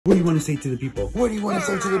What do you want to say to the people? What do you want to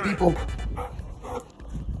say to the people?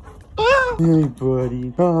 Hey, buddy.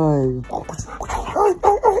 Hi.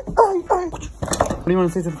 What do you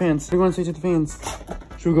want to say to the fans? What do you want to say to the fans?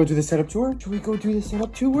 Should we go do the setup tour? Should we go do the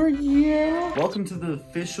setup tour? Yeah. Welcome to the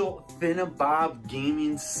official Finnabob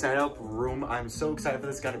gaming setup room. I'm so excited for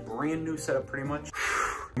this. Got a brand new setup pretty much.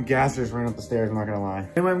 I'm gassed just running up the stairs, I'm not gonna lie.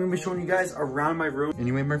 Anyway, I'm gonna be showing you guys around my room.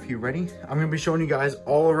 Anyway, Murphy, you ready? I'm gonna be showing you guys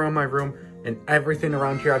all around my room and everything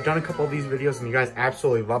around here. I've done a couple of these videos and you guys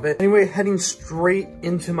absolutely love it. Anyway, heading straight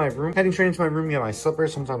into my room. You have my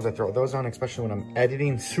slippers. Sometimes I throw those on, especially when I'm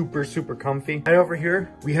editing. Super comfy. Right over here,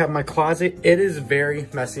 we have my closet. It is very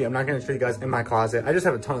messy. I'm not gonna show you guys in my closet. I just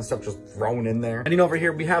have a ton of stuff just thrown in there. Heading over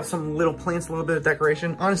here, we have some little plants, a little bit of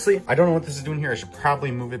decoration. Honestly, I don't know what this is doing here. I should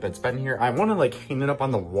probably move it, but it's been here. I wanna like hang it up on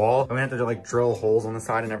the wall. I'm gonna have to like drill holes on the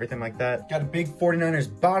side and everything like that. Got a big 49ers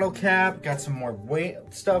bottle cap. Got some more weight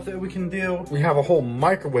stuff that we can do. We have a whole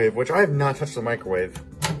microwave, which I have not touched the microwave.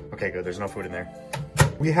 Okay, good. There's no food in there.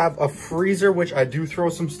 We have a freezer, which I do throw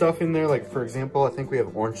some stuff in there. Like, for example, I think we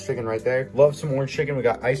have orange chicken right there. Love some orange chicken. We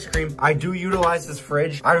got ice cream. I do utilize this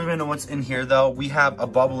fridge. I don't even know what's in here, though. We have a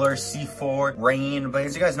bubbler, C4, Rain. But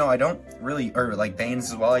as you guys know, I don't really, or like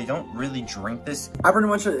Bane's as well, I don't really drink this. I pretty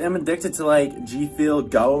much am addicted to like G Fuel,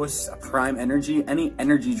 Ghost, Prime Energy, any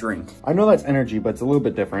energy drink. I know that's energy, but it's a little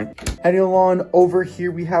bit different. Heading along over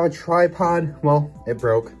here, we have a tripod. Well, it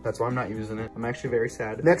broke. That's why I'm not using it. I'm actually very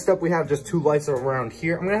sad. Next up, we have just two lights around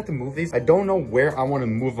here. I'm gonna have to move these. I don't know where I want to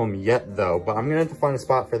move them yet though, but I'm gonna have to find a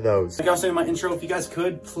spot for those. Like I was saying in my intro, if you guys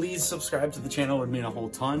could, please subscribe to the channel. It would mean a whole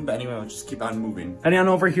ton. But anyway, I'll just keep on moving. And on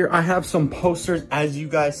over here, I have some posters as you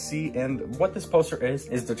guys see. And what this poster is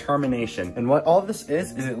determination. And what all this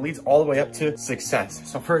is it leads all the way up to success.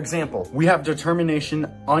 So for example, we have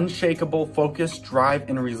determination, unshakable focus, drive,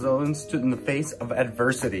 and resilience in the face of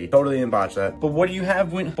adversity. Totally didn't botch that. But what do you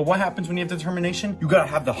have but what happens when you have determination? You gotta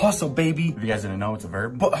have the hustle, baby. If you guys didn't know, it's a verb.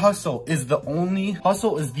 But hustle is the only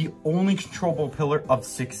controllable pillar of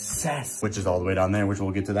success, which is all the way down there, which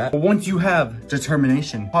we'll get to that. But once you have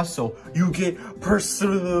determination, hustle, you get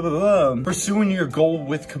pursuing your goal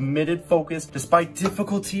with committed focus despite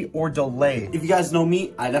difficulty or delay. If you guys know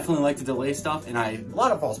me, I definitely like to delay stuff and a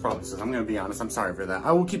lot of false promises. I'm gonna be honest, I'm sorry for that.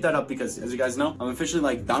 I will keep that up because as you guys know, I'm officially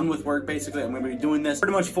like done with work basically. I'm gonna be doing this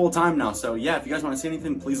pretty much full time now. So yeah, if you guys wanna see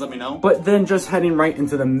anything, please let me know. But then just heading right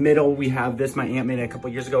into the middle, we have this, my aunt made it a couple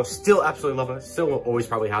years ago. Still absolutely love it. Still will always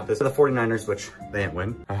probably have this for the 49ers, which they didn't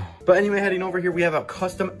win. But anyway, heading over here, we have a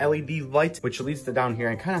custom LED light, which leads to down here.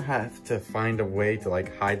 I kind of have to find a way to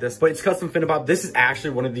like hide this, but it's custom Finnabob. This is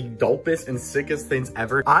actually one of the dopest and sickest things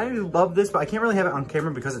ever. I love this, but I can't really have it on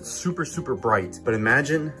camera because it's super bright. But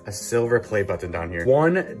imagine a silver play button down here.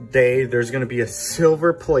 One day there's going to be a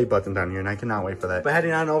silver play button down here and I cannot wait for that. But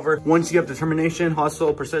heading on over, once you have determination,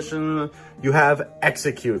 hustle, precision, you have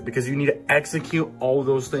execute, because you need to execute all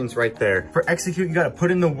those things right there. For execute, you got to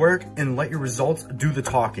put in the work and let your results do the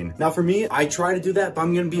talking. Now for me, I try to do that, but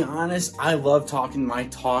I'm going to be honest. I love talking my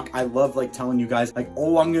talk. I love like telling you guys like,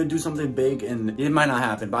 oh, I'm going to do something big and it might not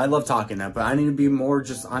happen, but I love talking that, but I need to be more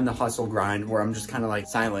just on the hustle grind where I'm just kind of like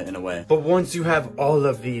silent in a way. But once you have all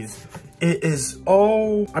of these, it is,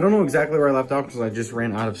 I don't know exactly where I left off because I just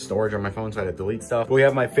ran out of storage on my phone, so I had to delete stuff. But we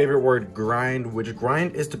have my favorite word, grind, which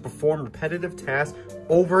grind is to perform repetitive tasks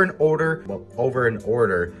over and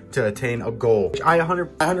order to attain a goal. Which I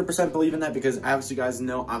 100% believe in that because obviously you guys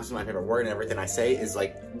know, obviously my favorite word and everything I say is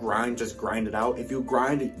like grind, just grind it out. If you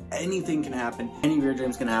grind, anything can happen. Any of your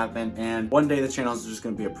dreams can happen. And one day the channel is just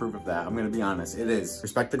going to be a proof of that. I'm going to be honest. It is.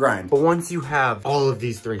 Respect the grind. But once you have all of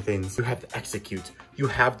these three things, you have to execute. You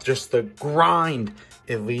have just the grind.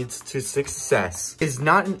 It leads to success. It's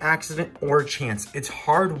not an accident or a chance. It's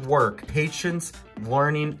hard work, patience,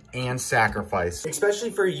 learning, and sacrifice. Especially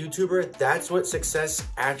for a YouTuber, that's what success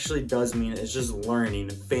actually does mean. It's just learning,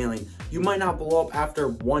 failing. You might not blow up after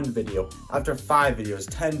one video, after 5 videos,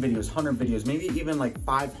 10 videos, 100 videos, maybe even like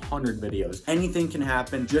 500 videos. Anything can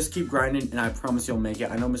happen. Just keep grinding and I promise you'll make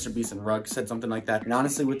it. I know Mr. Beast and Rug said something like that. And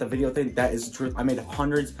honestly, with the video thing, that is the truth. I made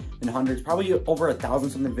hundreds and hundreds, probably over 1,000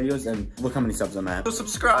 something videos, and look how many subs I'm at. So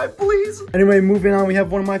subscribe, please. Anyway, moving on, we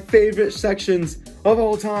have one of my favorite sections of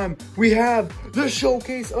all time. We have the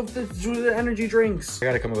showcase of the energy drinks. I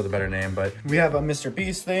gotta come up with a better name, but we have a Mr.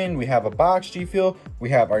 Beast thing. We have a box G Fuel. We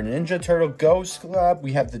have our Ninja Turtle Ghost collab.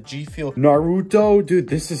 We have the G Fuel Naruto. Dude,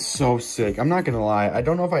 this is so sick. I'm not gonna lie. I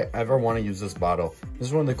don't know if I ever want to use this bottle. This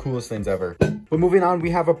is one of the coolest things ever. But moving on, we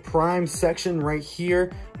have a Prime section right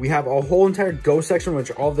here. We have a whole entire Ghost section, which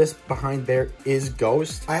all this behind there is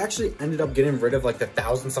Ghost. I actually ended up getting rid of like the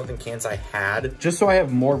 1,000 something cans I had, just so I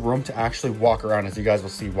have more room to actually walk around as you guys will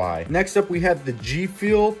see why. Next up, we have the G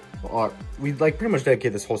Fuel. We like pretty much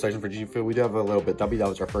dedicate this whole section for G Fuel. We do have a little bit W, that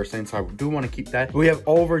was our first thing, so I do want to keep that. We have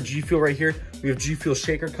all of our G Fuel right here. We have G Fuel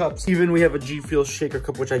shaker cups. Even we have a G Fuel shaker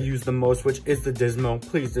cup, which I use the most, which is the Dismo.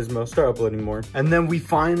 Please, Dismo, start uploading more. And then we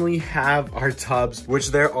finally have our tubs,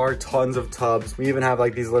 which there are tons of tubs. We even have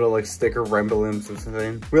like these little like sticker emblems and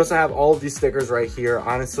something. We also have all of these stickers right here.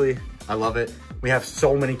 Honestly, I love it. We have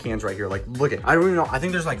so many cans right here. Like, look at, I don't even know. I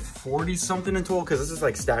think there's like 40 something in total because this is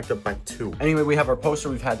like stacked up by 2. Anyway, we have our poster.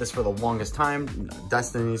 We've had this for the longest time.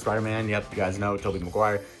 Destiny, Spider-Man. Yep, you guys know. Tobey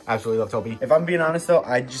Maguire. Absolutely love Tobey. If I'm being honest though,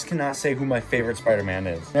 I just cannot say who my favorite Spider-Man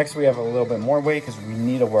is. Next, we have a little bit more weight because we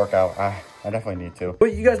need a workout. I definitely need to.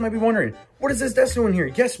 But you guys might be wondering, what is this desk doing here?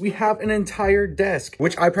 Yes, we have an entire desk,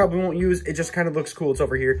 which I probably won't use. It just kind of looks cool. It's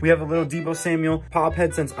over here. We have a little Debo Samuel pop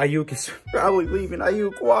head since Ayuk is probably leaving.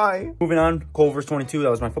 Ayuk, why? Moving on, Culver's 22. That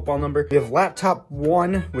was my football number. We have laptop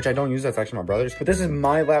 1, which I don't use. That's actually my brother's. But this is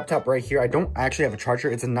my laptop right here. I don't actually have a charger.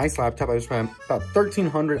 It's a nice laptop. I just spent about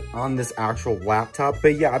 $1,300 on this actual laptop.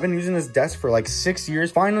 But yeah, I've been using this desk for like 6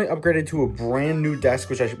 years. Finally upgraded to a brand new desk,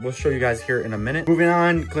 which I will show you guys here in a minute. Moving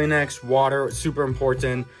on, Kleenex, water, super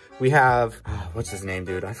important. We have, what's his name,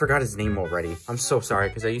 dude? I forgot his name already. I'm so sorry,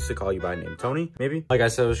 because I used to call you by name. Tony, maybe? Like I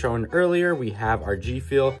said, I was showing earlier, we have our G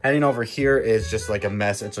Fuel. Heading over here is just like a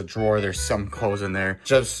mess. It's a drawer. There's some clothes in there.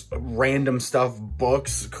 Just random stuff,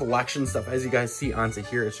 books, collection stuff. As you guys see onto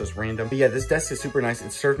here, it's just random. But yeah, this desk is super nice.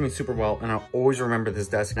 It served me super well, and I'll always remember this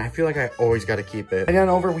desk, and I feel like I always got to keep it. Heading on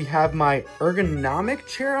over, we have my ergonomic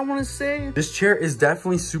chair, I want to say. This chair is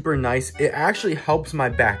definitely super nice. It actually helps my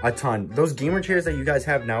back a ton. Those gamer chairs that you guys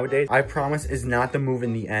have nowadays, I promise, is not the move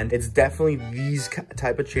in the end. It's definitely these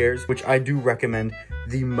type of chairs, which I do recommend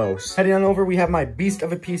the most. Heading on over, we have my beast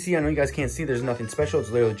of a PC. I know you guys can't see, there's nothing special. It's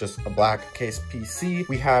literally just a black case PC.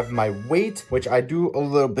 We have my weight, which I do a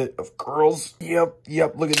little bit of curls. Yep,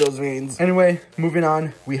 look at those veins. Anyway, moving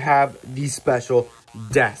on, we have the special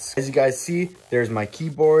desk. As you guys see, there's my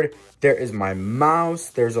keyboard. There is my mouse.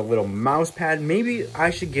 There's a little mouse pad. Maybe I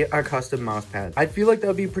should get a custom mouse pad. I feel like that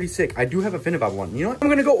would be pretty sick. I do have a Finnabob one. You know what? I'm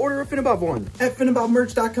gonna go order a Finnabob one at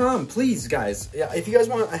finnabobmerch.com. Please, guys. Yeah, if you guys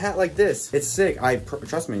want a hat like this, it's sick.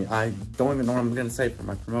 Trust me, I don't even know what I'm gonna say for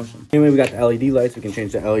my promotion. Anyway, we got the LED lights. We can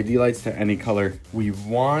change the LED lights to any color we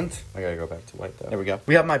want. I gotta go back to white though. There we go.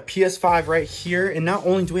 We have my PS5 right here. And not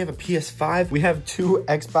only do we have a PS5, we have 2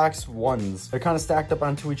 Xbox Ones. They're kind of stacked up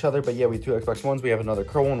onto each other, but yeah, we have 2 Xbox Ones. We have another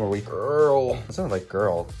curl one where we girl. That sounded like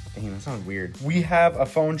girl. Dang, that sounded weird. We have a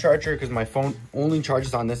phone charger because my phone only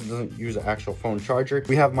charges on this. It doesn't use an actual phone charger.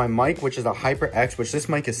 We have my mic, which is a HyperX, which this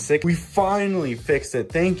mic is sick. We finally fixed it.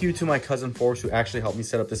 Thank you to my cousin Forrest, who actually helped me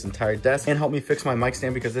set up this entire desk and helped me fix my mic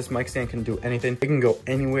stand, because this mic stand can do anything. It can go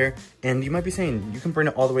anywhere. And you might be saying, you can bring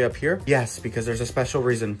it all the way up here? Yes, because there's a special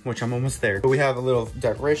reason, which I'm almost there. But we have a little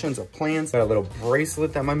decorations of plants, got a little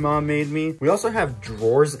bracelet that my mom made me. We also have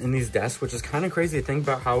drawers in these desks, which is kind of crazy to think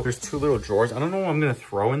about how there's 2 little drawers. I don't know what I'm gonna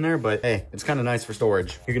throw in there, but hey, it's kind of nice for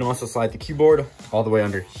storage. You can also slide the keyboard all the way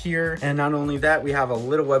under here. And not only that, we have a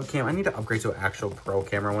little webcam. I need to upgrade to an actual pro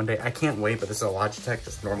camera one day. I can't wait, but this is a Logitech,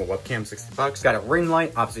 just normal webcam, 60 bucks. Got a ring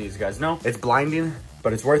light. Obviously, as you guys know, it's blinding,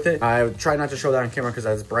 but it's worth it. I try not to show that on camera because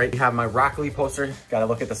that's bright. We have my Rock Lee poster. Gotta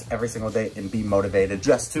look at this every single day and be motivated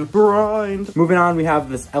just to grind. Moving on, we have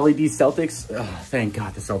this LED Celtics. Thank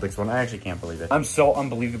God the Celtics won. I actually can't believe it. I'm so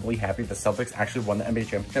unbelievably happy the Celtics actually won the NBA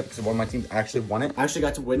championship because one of my teams actually won it. I actually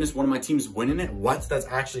got to witness one of my teams winning it. What? That's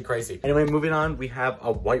actually crazy. Anyway, moving on, we have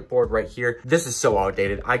a whiteboard right here. This is so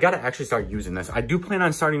outdated. I gotta actually start using this. I do plan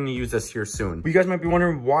on starting to use this here soon. You guys might be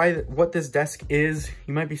wondering what this desk is.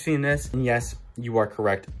 You might be seeing this, and yes, you are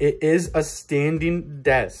correct. It is a standing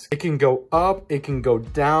desk. It can go up, it can go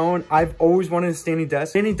down. I've always wanted a standing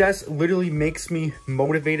desk. Standing desk literally makes me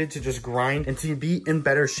motivated to just grind and to be in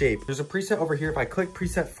better shape. There's a preset over here. If I click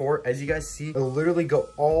preset 4, as you guys see, it'll literally go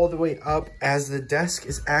all the way up as the desk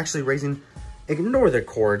is actually raising. Ignore the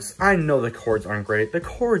cords. I know the cords aren't great. The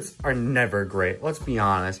cords are never great. Let's be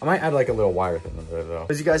honest. I might add like a little wire thing under there though.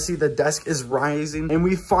 As you guys see, the desk is rising and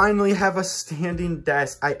we finally have a standing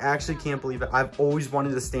desk. I actually can't believe it. I've always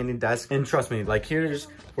wanted a standing desk. And trust me, like here's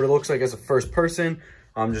what it looks like as a first person.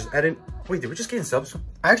 Just edit. Wait, did we just gain subs?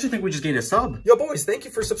 I actually think we just gained a sub. Yo boys, thank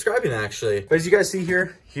you for subscribing actually. But as you guys see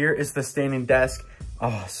here, here is the standing desk.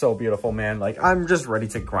 Oh, so beautiful, man. Like, I'm just ready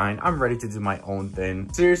to grind. I'm ready to do my own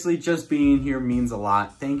thing. Seriously, just being here means a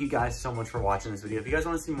lot. Thank you guys so much for watching this video. If you guys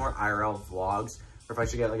want to see more IRL vlogs, or if I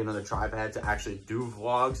should get like another tripod to actually do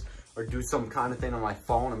vlogs, or do some kind of thing on my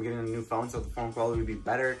phone, I'm getting a new phone, so the phone quality would be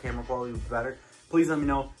better, camera quality would be better, please let me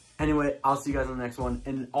know. Anyway, I'll see you guys on the next one.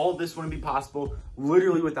 And all of this wouldn't be possible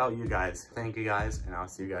literally without you guys. Thank you guys, and I'll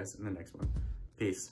see you guys in the next one. Peace.